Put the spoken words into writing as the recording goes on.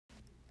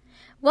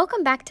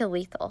Welcome back to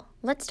Lethal.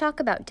 Let's talk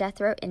about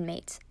death row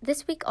inmates.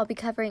 This week I'll be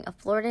covering a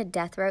Florida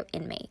death row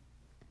inmate.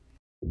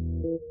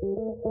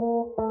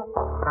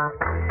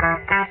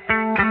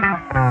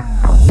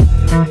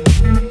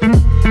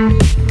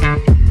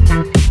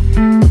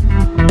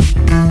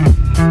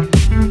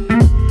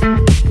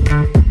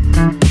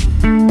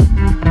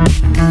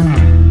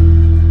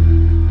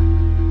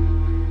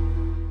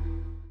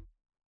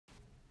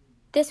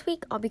 This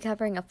week, I'll be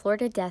covering a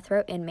Florida death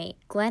row inmate,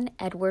 Glenn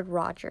Edward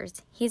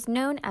Rogers. He's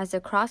known as the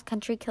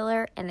cross-country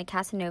killer and the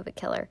Casanova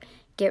killer.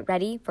 Get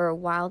ready for a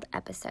wild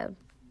episode.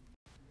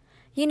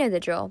 You know the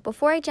drill.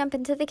 Before I jump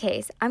into the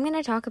case, I'm going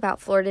to talk about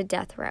Florida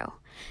death row.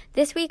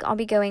 This week, I'll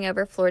be going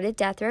over Florida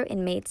death row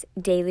inmates'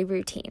 daily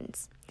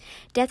routines.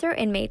 Death row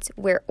inmates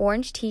wear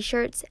orange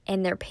t-shirts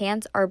and their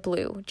pants are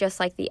blue, just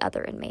like the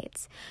other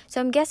inmates.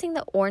 So I'm guessing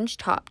the orange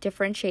top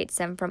differentiates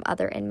them from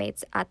other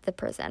inmates at the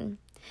prison.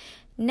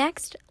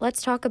 Next,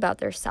 let's talk about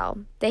their cell.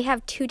 They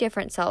have two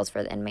different cells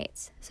for the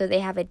inmates. So they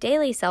have a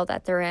daily cell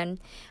that they're in,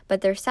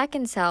 but their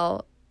second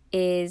cell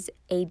is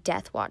a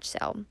death watch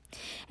cell.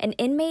 An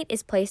inmate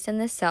is placed in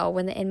this cell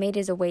when the inmate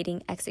is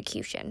awaiting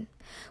execution.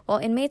 While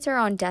inmates are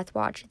on death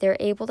watch, they're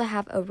able to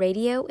have a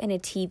radio and a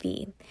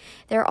TV.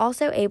 They're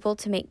also able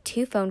to make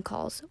 2 phone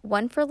calls,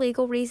 one for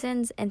legal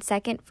reasons and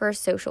second for a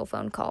social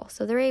phone call.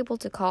 So they're able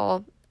to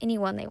call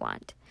anyone they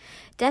want.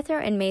 Death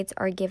row inmates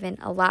are given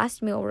a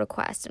last meal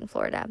request in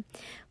Florida,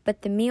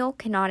 but the meal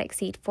cannot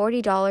exceed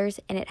 $40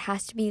 and it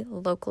has to be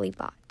locally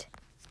bought.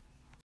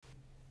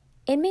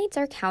 Inmates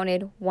are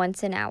counted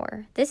once an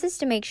hour. This is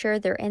to make sure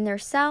they're in their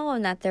cell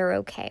and that they're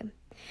okay.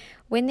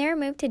 When they're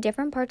moved to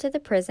different parts of the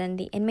prison,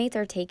 the inmates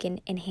are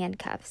taken in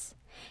handcuffs.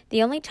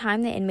 The only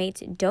time the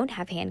inmates don't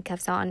have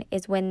handcuffs on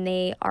is when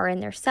they are in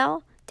their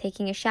cell,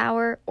 taking a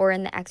shower, or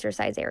in the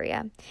exercise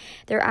area.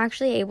 They're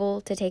actually able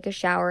to take a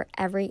shower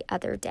every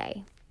other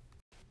day.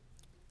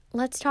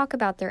 Let's talk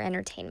about their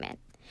entertainment.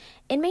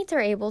 Inmates are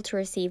able to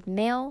receive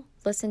mail,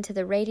 listen to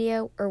the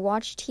radio, or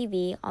watch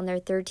TV on their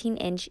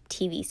 13-inch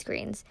TV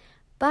screens,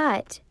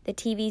 but the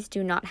TVs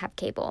do not have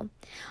cable.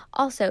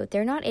 Also,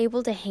 they're not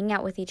able to hang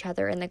out with each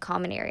other in the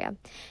common area.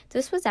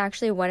 This was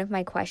actually one of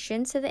my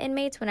questions to the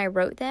inmates when I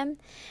wrote them.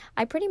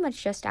 I pretty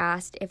much just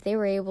asked if they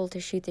were able to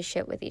shoot the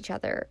shit with each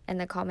other in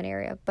the common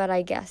area, but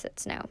I guess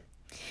it's no.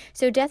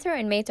 So death row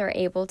inmates are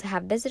able to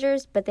have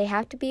visitors, but they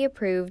have to be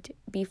approved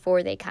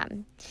before they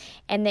come.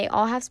 And they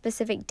all have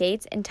specific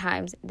dates and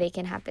times they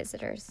can have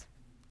visitors.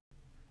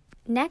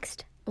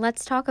 Next,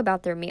 let's talk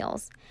about their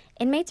meals.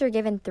 Inmates are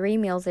given 3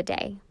 meals a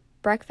day.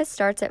 Breakfast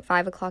starts at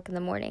 5 o'clock in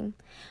the morning.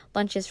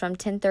 Lunch is from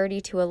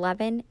 10:30 to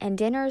 11, and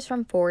dinner is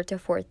from 4 to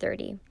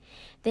 4:30.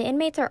 The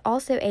inmates are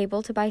also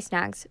able to buy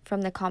snacks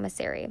from the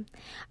commissary.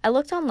 I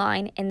looked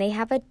online, and they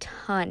have a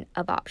ton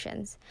of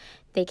options.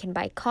 They can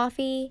buy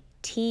coffee,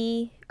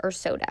 tea, or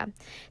soda.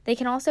 They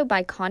can also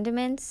buy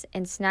condiments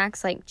and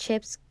snacks like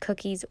chips,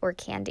 cookies, or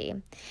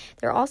candy.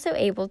 They're also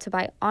able to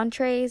buy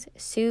entrees,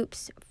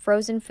 soups,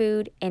 frozen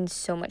food, and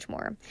so much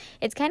more.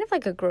 It's kind of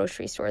like a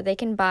grocery store. They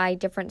can buy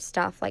different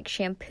stuff like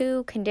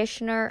shampoo,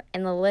 conditioner,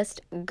 and the list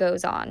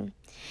goes on.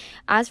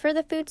 As for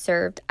the food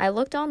served, I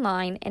looked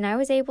online and I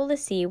was able to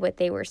see what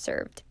they were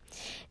served.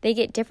 They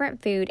get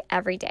different food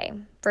every day.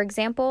 For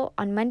example,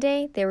 on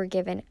Monday, they were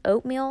given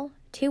oatmeal,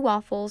 2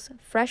 waffles,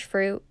 fresh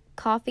fruit,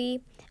 coffee,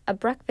 a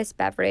breakfast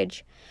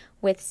beverage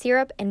with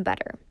syrup and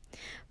butter.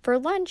 For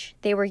lunch,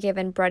 they were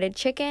given breaded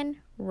chicken,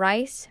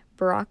 rice,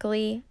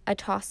 broccoli, a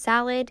tossed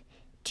salad,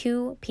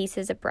 2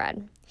 pieces of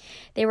bread.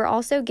 They were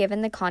also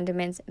given the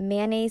condiments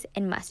mayonnaise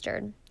and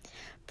mustard.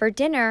 For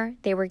dinner,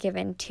 they were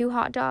given 2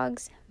 hot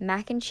dogs,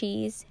 mac and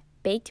cheese,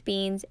 baked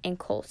beans, and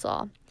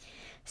coleslaw.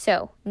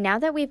 So, now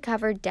that we've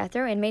covered death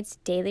row inmates'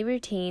 daily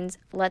routines,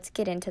 let's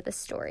get into the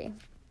story.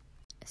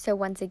 So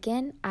once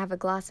again, I have a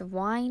glass of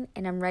wine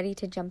and I'm ready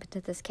to jump into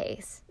this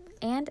case.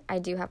 And I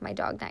do have my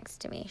dog next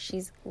to me.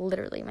 She's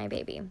literally my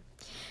baby.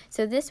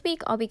 So this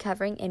week I'll be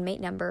covering inmate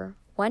number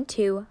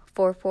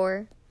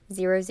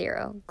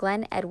 124400,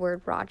 Glenn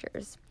Edward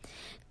Rogers.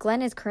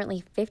 Glenn is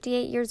currently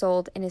 58 years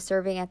old and is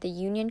serving at the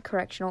Union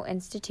Correctional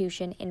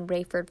Institution in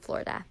Rayford,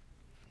 Florida.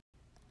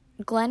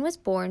 Glenn was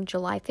born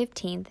July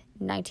 15th,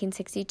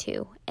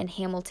 1962 in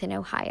Hamilton,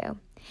 Ohio.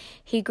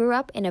 He grew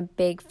up in a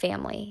big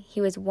family.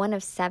 He was one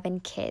of 7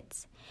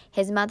 kids.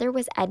 His mother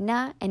was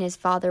Edna and his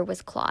father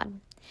was Claude.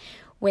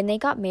 When they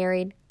got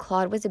married,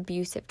 Claude was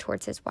abusive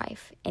towards his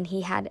wife, and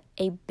he had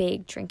a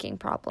big drinking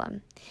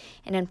problem.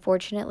 And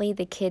unfortunately,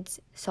 the kids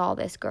saw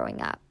this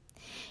growing up.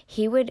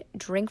 He would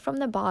drink from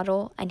the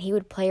bottle, and he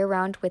would play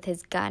around with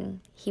his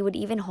gun. He would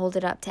even hold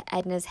it up to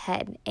Edna's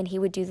head, and he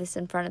would do this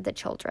in front of the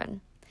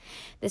children.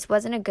 This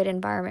wasn't a good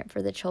environment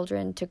for the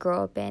children to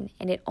grow up in,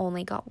 and it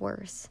only got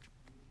worse.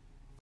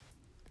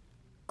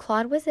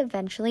 Claude was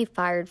eventually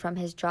fired from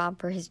his job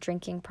for his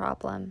drinking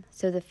problem,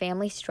 so the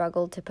family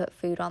struggled to put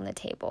food on the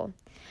table.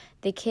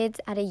 The kids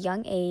at a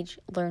young age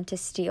learned to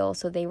steal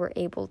so they were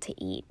able to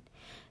eat.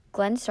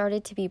 Glenn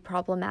started to be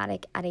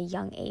problematic at a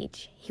young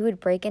age. He would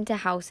break into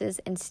houses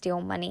and steal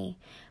money,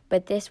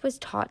 but this was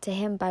taught to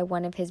him by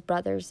one of his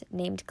brothers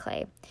named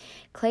Clay.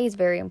 Clay is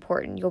very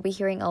important. You'll be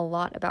hearing a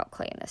lot about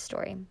Clay in this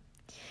story.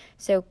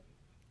 So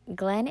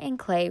Glenn and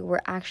Clay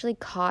were actually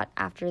caught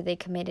after they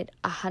committed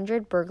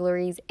 100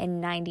 burglaries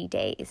in 90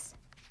 days.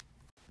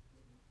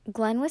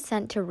 Glenn was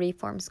sent to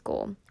reform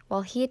school.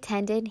 While he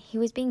attended, he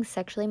was being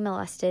sexually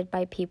molested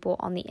by people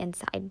on the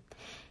inside.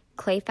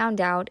 Clay found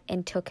out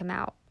and took him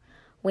out.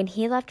 When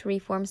he left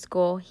reform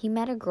school, he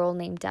met a girl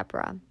named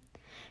Deborah.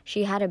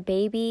 She had a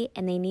baby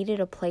and they needed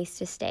a place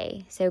to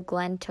stay, so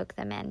Glenn took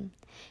them in.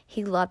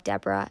 He loved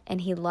Deborah and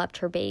he loved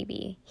her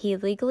baby. He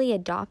legally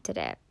adopted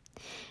it.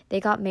 They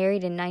got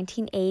married in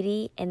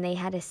 1980 and they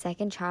had a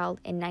second child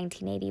in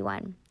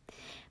 1981.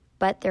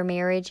 But their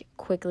marriage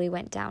quickly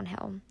went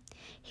downhill.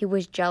 He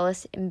was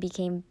jealous and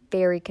became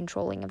very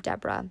controlling of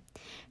Deborah.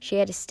 She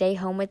had to stay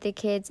home with the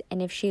kids,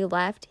 and if she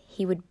left,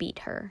 he would beat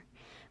her.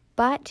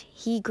 But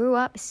he grew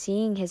up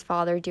seeing his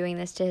father doing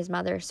this to his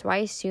mother, so I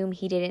assume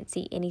he didn't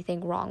see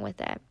anything wrong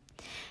with it.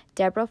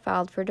 Deborah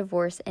filed for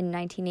divorce in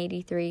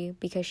 1983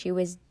 because she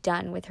was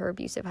done with her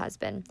abusive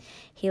husband.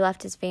 He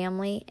left his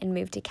family and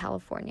moved to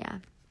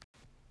California.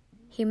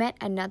 He met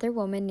another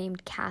woman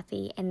named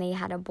Kathy and they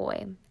had a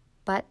boy,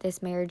 but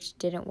this marriage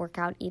didn't work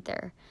out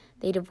either.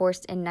 They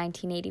divorced in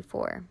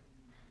 1984.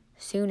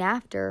 Soon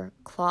after,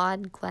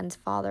 Claude, Glenn's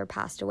father,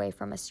 passed away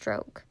from a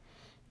stroke.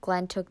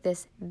 Glenn took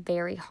this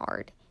very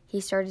hard. He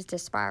started to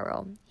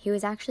spiral. He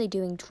was actually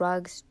doing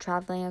drugs,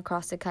 traveling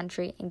across the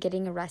country, and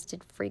getting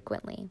arrested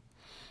frequently.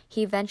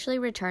 He eventually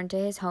returned to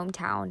his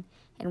hometown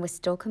and was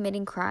still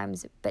committing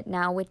crimes, but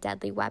now with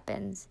deadly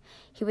weapons.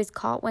 He was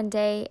caught one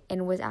day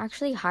and was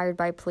actually hired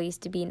by police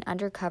to be an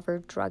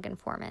undercover drug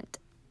informant.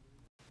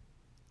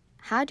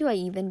 How do I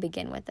even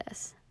begin with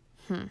this?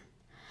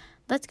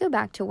 Let's go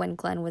back to when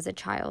Glenn was a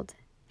child.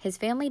 His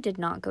family did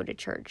not go to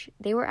church.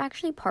 They were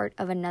actually part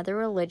of another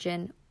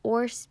religion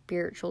or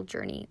spiritual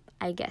journey,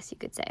 I guess you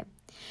could say.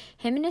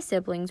 Him and his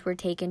siblings were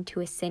taken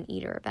to a Sin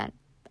Eater event.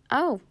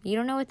 Oh, you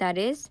don't know what that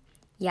is?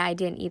 Yeah, I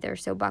didn't either,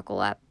 so buckle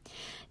up.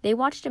 They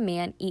watched a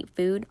man eat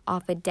food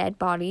off a dead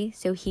body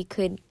so he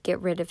could get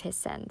rid of his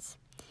sins.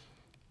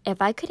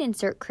 If I could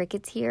insert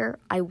crickets here,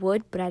 I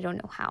would, but I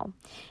don't know how.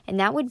 And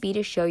that would be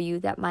to show you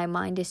that my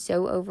mind is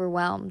so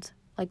overwhelmed.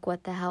 Like,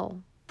 what the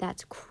hell?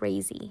 That's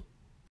crazy.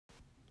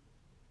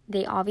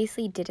 They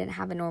obviously didn't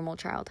have a normal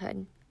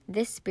childhood.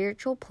 This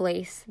spiritual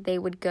place they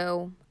would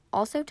go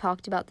also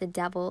talked about the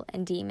devil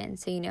and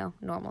demons, so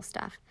normal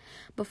stuff.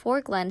 Before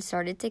Glenn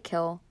started to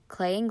kill,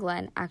 Clay and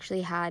Glenn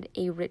actually had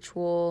a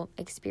ritual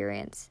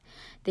experience.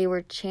 They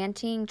were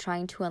chanting,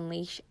 trying to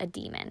unleash a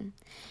demon.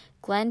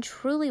 Glenn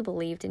truly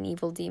believed an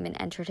evil demon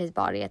entered his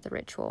body at the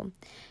ritual.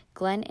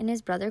 Glenn and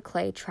his brother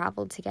Clay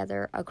traveled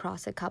together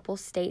across a couple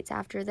states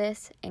after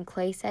this, and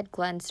Clay said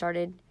Glenn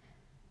started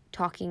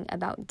talking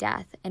about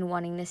death and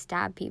wanting to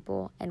stab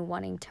people and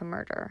wanting to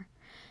murder.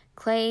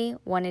 Clay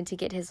wanted to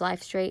get his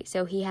life straight,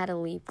 so he had to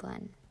leave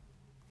Glenn.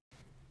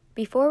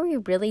 Before we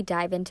really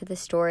dive into the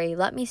story,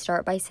 let me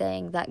start by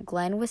saying that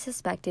Glenn was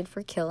suspected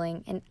for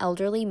killing an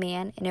elderly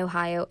man in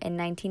Ohio in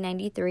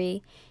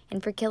 1993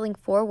 and for killing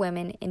 4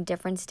 women in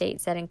different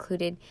states that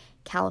included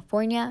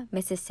California,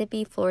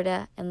 Mississippi,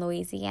 Florida, and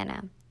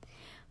Louisiana.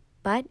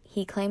 But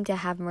he claimed to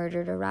have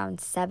murdered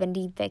around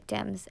 70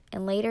 victims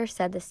and later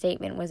said the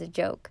statement was a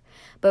joke.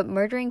 But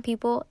murdering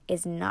people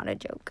is not a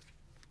joke.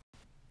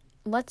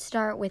 Let's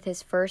start with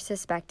his first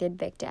suspected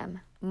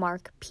victim,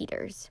 Mark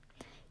Peters.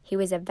 He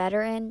was a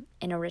veteran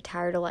and a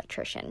retired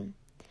electrician.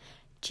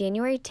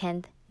 January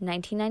 10th,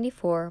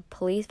 1994,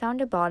 police found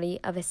a body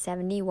of a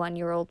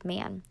 71-year-old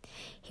man.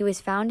 He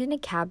was found in a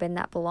cabin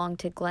that belonged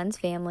to Glenn's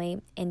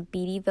family in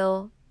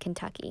Beattyville,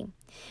 Kentucky.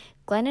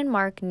 Glenn and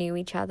Mark knew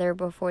each other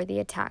before the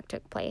attack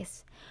took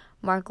place.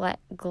 Mark let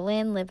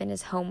Glenn live in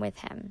his home with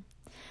him.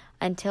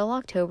 Until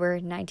October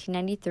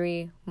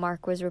 1993,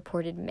 Mark was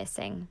reported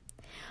missing.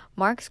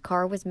 Mark's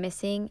car was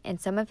missing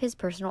and some of his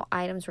personal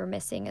items were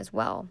missing as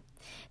well.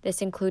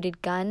 This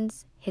included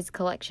guns, his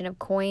collection of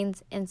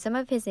coins, and some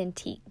of his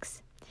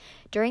antiques.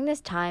 During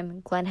this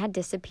time, Glenn had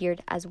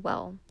disappeared as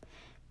well.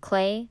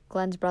 Clay,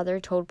 Glenn's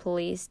brother, told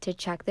police to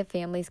check the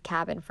family's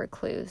cabin for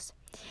clues.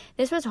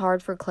 This was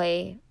hard for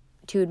Clay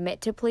to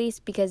admit to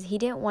police because he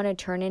didn't want to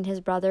turn in his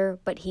brother,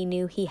 but he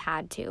knew he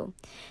had to.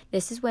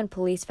 This is when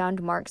police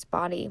found Mark's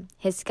body.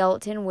 His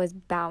skeleton was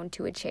bound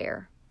to a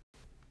chair.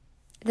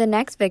 The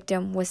next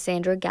victim was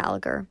Sandra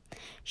Gallagher.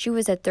 She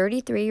was a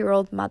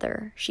 33-year-old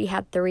mother. She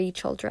had 3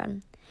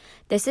 children.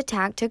 This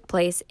attack took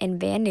place in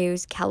Van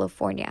Nuys,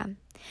 California.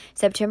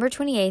 September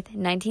 28,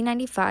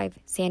 1995,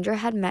 Sandra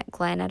had met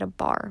Glenn at a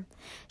bar.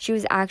 She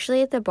was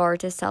actually at the bar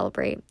to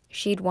celebrate.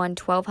 She'd won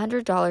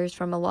 $1,200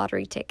 from a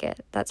lottery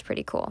ticket. That's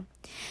pretty cool.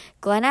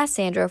 Glenn asked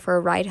Sandra for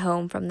a ride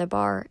home from the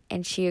bar,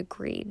 and she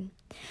agreed.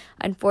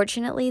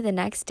 Unfortunately, the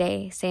next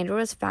day, Sandra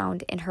was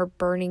found in her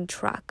burning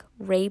truck,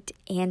 raped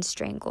and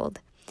strangled.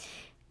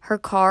 Her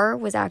car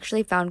was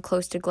actually found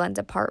close to Glenn's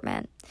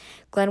apartment.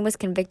 Glenn was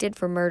convicted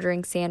for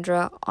murdering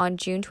Sandra on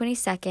June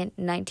 22,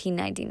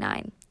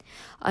 1999.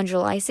 On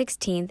July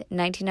 16,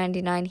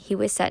 1999, he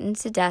was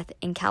sentenced to death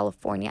in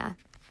California.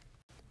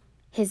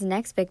 His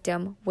next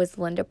victim was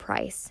Linda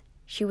Price.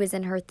 She was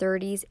in her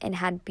 30s and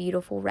had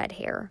beautiful red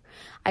hair.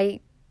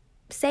 I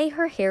say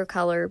her hair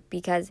color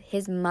because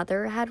his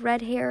mother had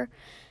red hair,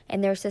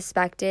 and they're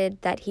suspected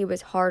that he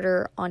was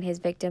harder on his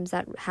victims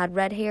that had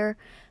red hair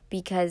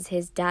because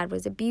his dad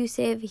was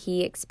abusive.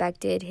 He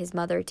expected his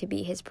mother to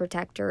be his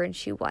protector, and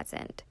she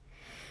wasn't.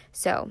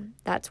 So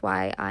that's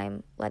why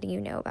I'm letting you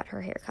know about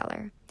her hair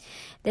color.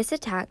 This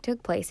attack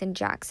took place in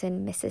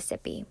Jackson,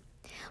 Mississippi.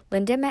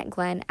 Linda met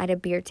Glenn at a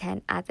beer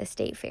tent at the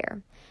state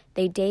fair.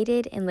 They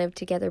dated and lived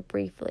together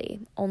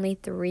briefly, only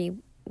 3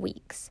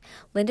 weeks.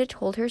 Linda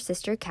told her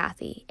sister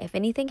Kathy if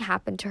anything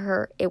happened to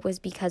her, it was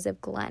because of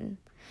Glenn.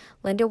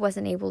 Linda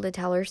wasn't able to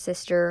tell her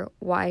sister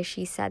why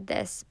she said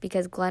this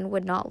because Glenn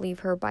would not leave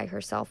her by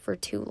herself for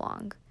too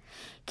long.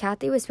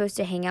 Kathy was supposed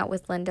to hang out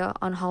with Linda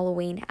on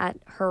Halloween at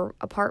her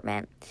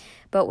apartment,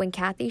 but when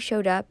Kathy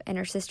showed up and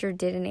her sister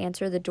didn't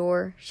answer the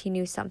door, she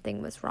knew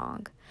something was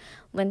wrong.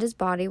 Linda's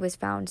body was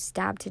found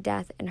stabbed to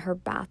death in her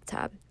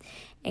bathtub,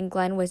 and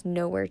Glenn was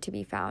nowhere to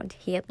be found.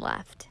 He had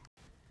left.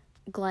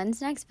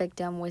 Glenn's next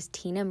victim was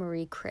Tina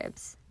Marie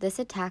Cribbs. This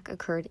attack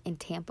occurred in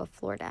Tampa,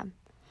 Florida.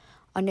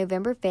 On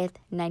November 5th,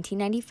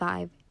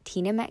 1995,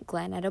 Tina met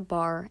Glenn at a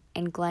bar,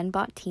 and Glenn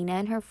bought Tina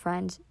and her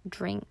friends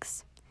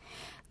drinks.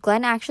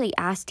 Glenn actually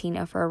asked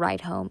Tina for a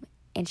ride home,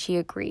 and she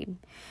agreed.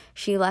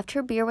 She left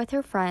her beer with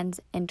her friends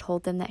and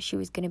told them that she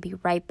was going to be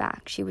right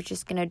back. She was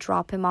just going to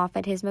drop him off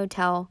at his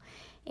motel,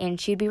 and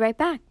she'd be right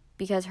back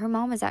because her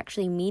mom was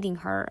actually meeting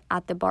her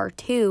at the bar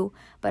too,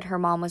 but her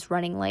mom was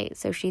running late,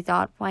 so she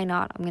thought, why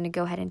not? I'm going to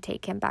go ahead and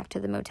take him back to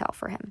the motel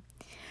for him.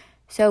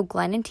 So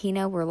Glenn and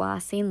Tina were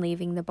last seen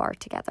leaving the bar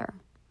together.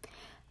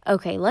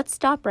 Okay, let's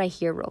stop right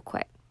here real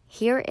quick.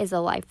 Here is a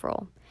life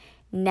rule.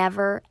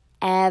 Never,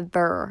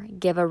 ever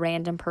give a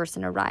random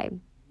person a ride.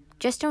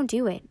 Just don't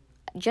do it.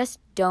 Just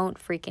don't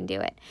freaking do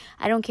it.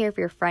 I don't care if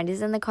your friend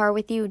is in the car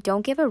with you.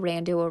 Don't give a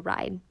rando a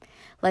ride.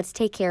 Let's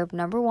take care of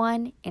number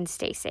 1 and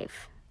stay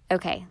safe.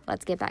 Okay,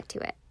 let's get back to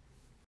it.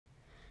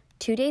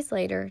 2 days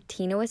later,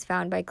 Tina was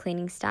found by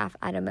cleaning staff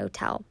at a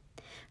motel.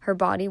 Her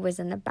body was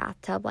in the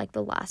bathtub like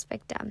the last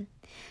victim.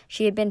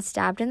 She had been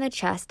stabbed in the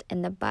chest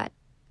and the butt.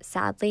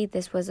 Sadly,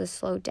 this was a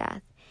slow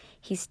death.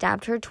 He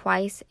stabbed her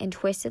twice and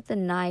twisted the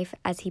knife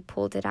as he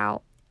pulled it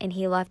out, and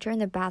he left her in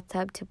the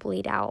bathtub to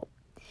bleed out.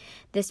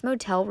 This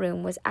motel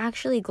room was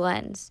actually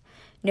Glenn's.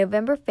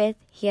 November 5th,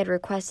 he had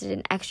requested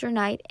an extra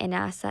night and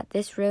asked that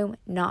this room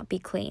not be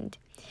cleaned.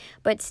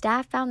 But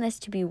staff found this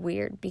to be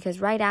weird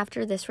because right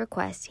after this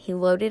request, he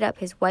loaded up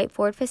his white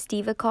Ford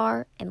Festiva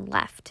car and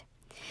left.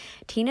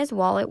 Tina's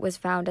wallet was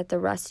found at the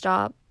rest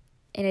stop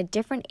in a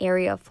different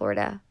area of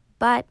Florida,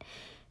 but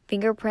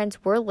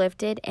fingerprints were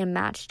lifted and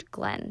matched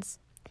Glenn's.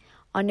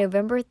 On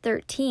November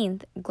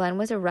 13th, Glenn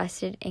was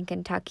arrested in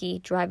Kentucky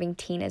driving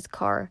Tina's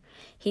car.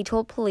 He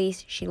told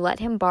police she let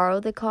him borrow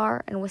the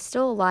car and was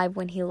still alive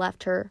when he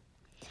left her.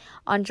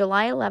 On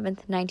July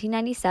 11th,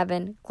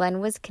 1997, Glenn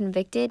was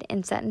convicted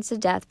and sentenced to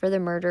death for the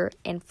murder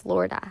in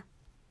Florida.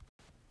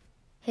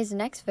 His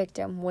next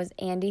victim was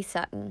Andy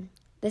Sutton.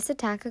 This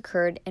attack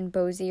occurred in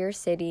Bossier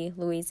City,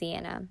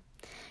 Louisiana.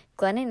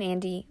 Glenn and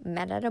Andy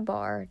met at a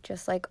bar,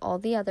 just like all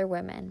the other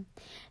women.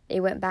 They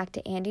went back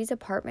to Andy's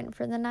apartment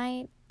for the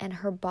night, and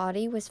her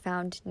body was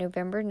found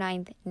November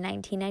 9th,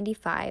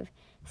 1995,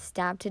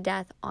 stabbed to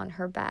death on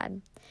her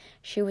bed.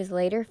 She was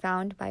later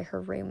found by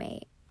her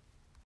roommate.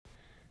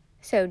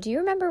 So, do you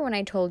remember when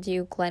I told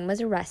you Glenn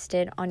was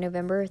arrested on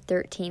November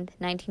 13th,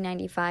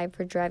 1995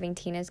 for driving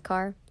Tina's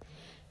car?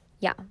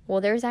 Yeah,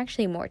 well, there's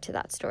actually more to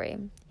that story.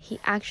 He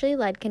actually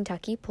led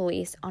Kentucky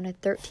police on a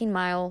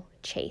 13-mile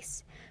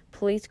chase.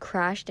 Police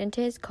crashed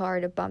into his car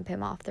to bump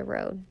him off the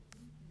road.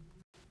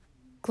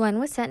 Glenn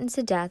was sentenced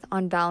to death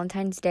on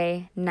Valentine's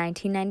Day,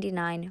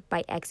 1999,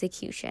 by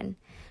execution,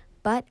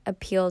 but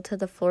appealed to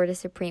the Florida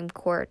Supreme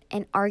Court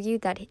and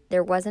argued that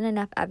there wasn't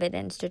enough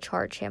evidence to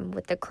charge him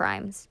with the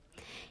crimes.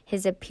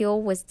 His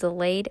appeal was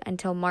delayed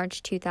until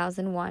March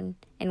 2001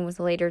 and was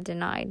later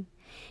denied.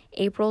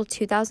 April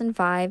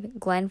 2005,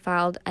 Glenn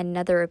filed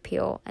another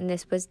appeal, and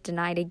this was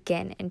denied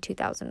again in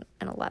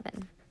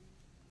 2011.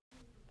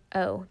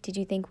 Oh, did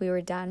you think we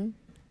were done?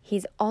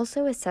 He's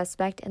also a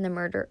suspect in the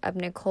murder of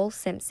Nicole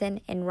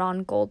Simpson and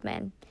Ron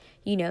Goldman.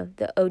 You know,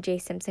 the O.J.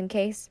 Simpson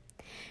case.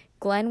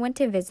 Glenn went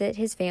to visit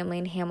his family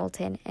in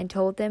Hamilton and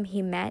told them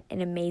he met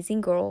an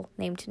amazing girl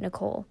named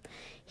Nicole.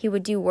 He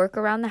would do work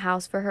around the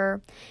house for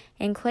her,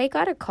 and Clay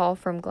got a call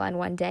from Glenn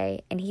one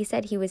day, and he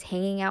said he was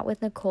hanging out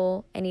with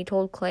Nicole, and he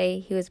told Clay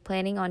he was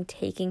planning on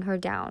taking her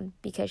down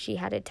because she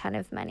had a ton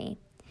of money.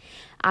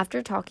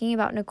 After talking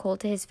about Nicole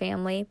to his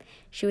family,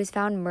 she was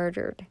found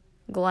murdered.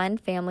 Glenn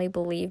family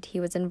believed he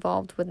was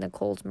involved with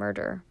Nicole's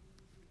murder.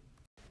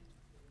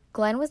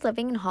 Glenn was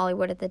living in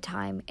Hollywood at the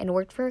time and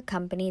worked for a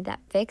company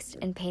that fixed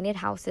and painted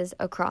houses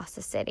across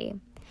the city.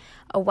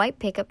 A white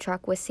pickup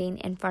truck was seen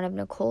in front of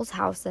Nicole's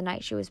house the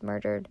night she was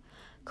murdered.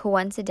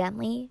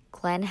 Coincidentally,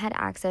 Glenn had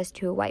access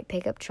to a white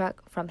pickup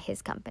truck from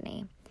his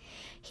company.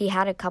 He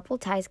had a couple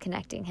ties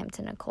connecting him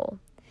to Nicole.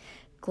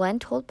 Glenn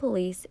told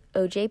police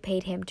O.J.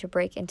 paid him to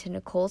break into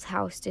Nicole's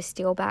house to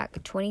steal back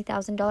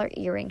 $20,000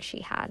 earrings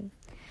she had.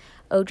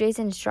 O.J.'s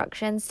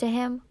instructions to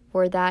him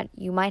were that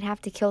you might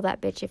have to kill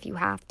that bitch if you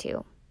have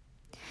to.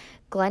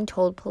 Glenn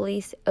told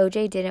police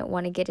O.J. didn't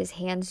want to get his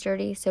hands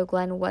dirty, so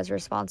Glenn was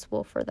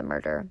responsible for the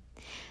murder.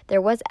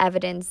 There was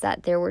evidence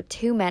that there were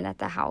 2 men at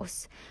the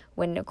house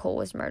when Nicole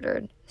was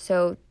murdered,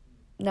 so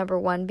number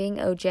 1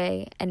 being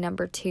O.J. and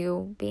number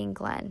 2 being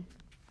Glenn.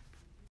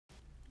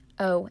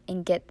 Oh,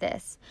 and get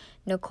this.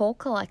 Nicole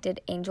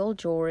collected angel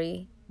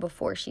jewelry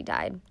before she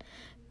died.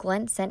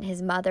 Glenn sent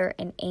his mother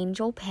an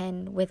angel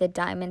pin with a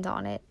diamond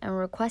on it and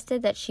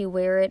requested that she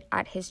wear it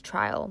at his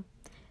trial.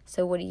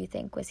 So what do you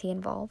think? Was he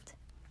involved?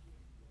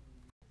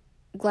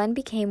 Glenn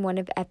became one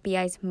of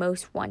FBI's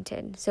most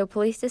wanted, so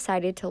police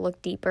decided to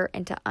look deeper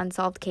into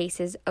unsolved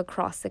cases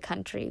across the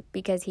country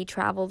because he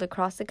traveled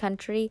across the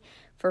country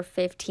for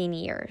 15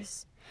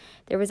 years.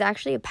 There was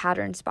actually a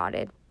pattern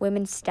spotted: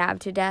 women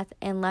stabbed to death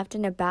and left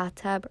in a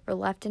bathtub or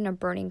left in a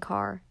burning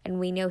car, and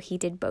we know he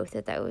did both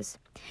of those.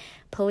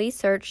 Police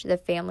searched the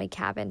family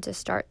cabin to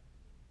start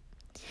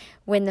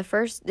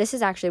this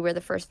is actually where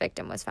the first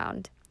victim was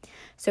found.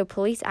 So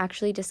police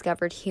actually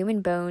discovered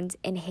human bones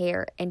and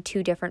hair in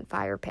 2 different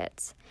fire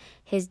pits.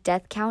 His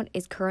death count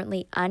is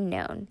currently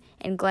unknown,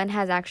 and Glenn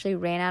has actually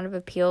ran out of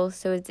appeals,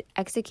 so his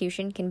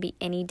execution can be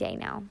any day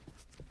now.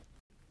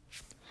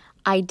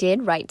 I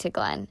did write to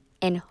Glenn,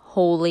 and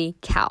holy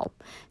cow.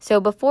 So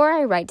before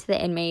I write to the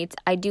inmates,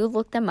 I do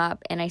look them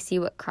up and I see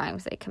what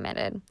crimes they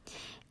committed.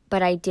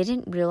 But I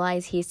didn't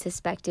realize he's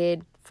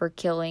suspected for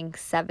killing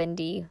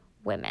 70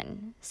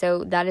 women.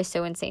 So that is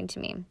so insane to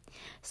me.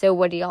 So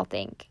what do y'all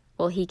think?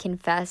 Will he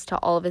confess to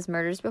all of his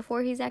murders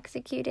before he's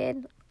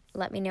executed?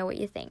 Let me know what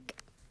you think.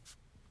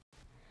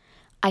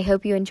 I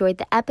hope you enjoyed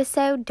the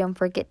episode. Don't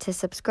forget to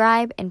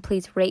subscribe and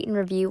please rate and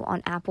review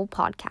on Apple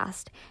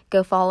Podcast.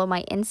 Go follow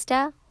my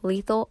Insta,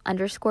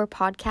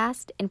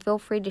 lethal_podcast, and feel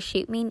free to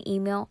shoot me an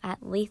email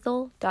at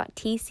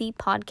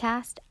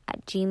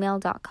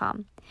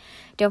lethal.tcpodcast@gmail.com.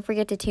 Don't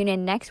forget to tune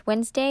in next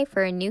Wednesday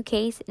for a new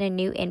case and a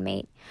new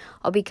inmate.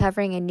 I'll be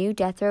covering a new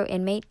death row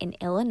inmate in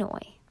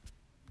Illinois.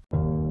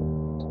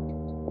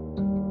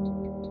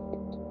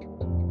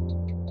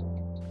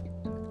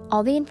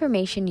 All the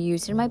information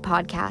used in my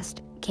podcast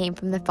came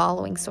from the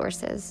following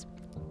sources: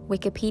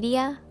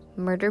 Wikipedia,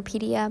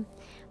 Murderpedia,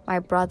 My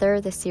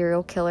Brother the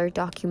Serial Killer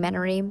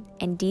documentary,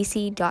 and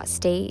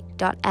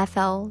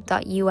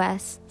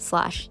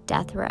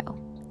dc.state.fl.us/death row.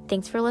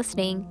 Thanks for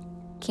listening.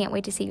 Can't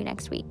wait to see you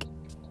next week.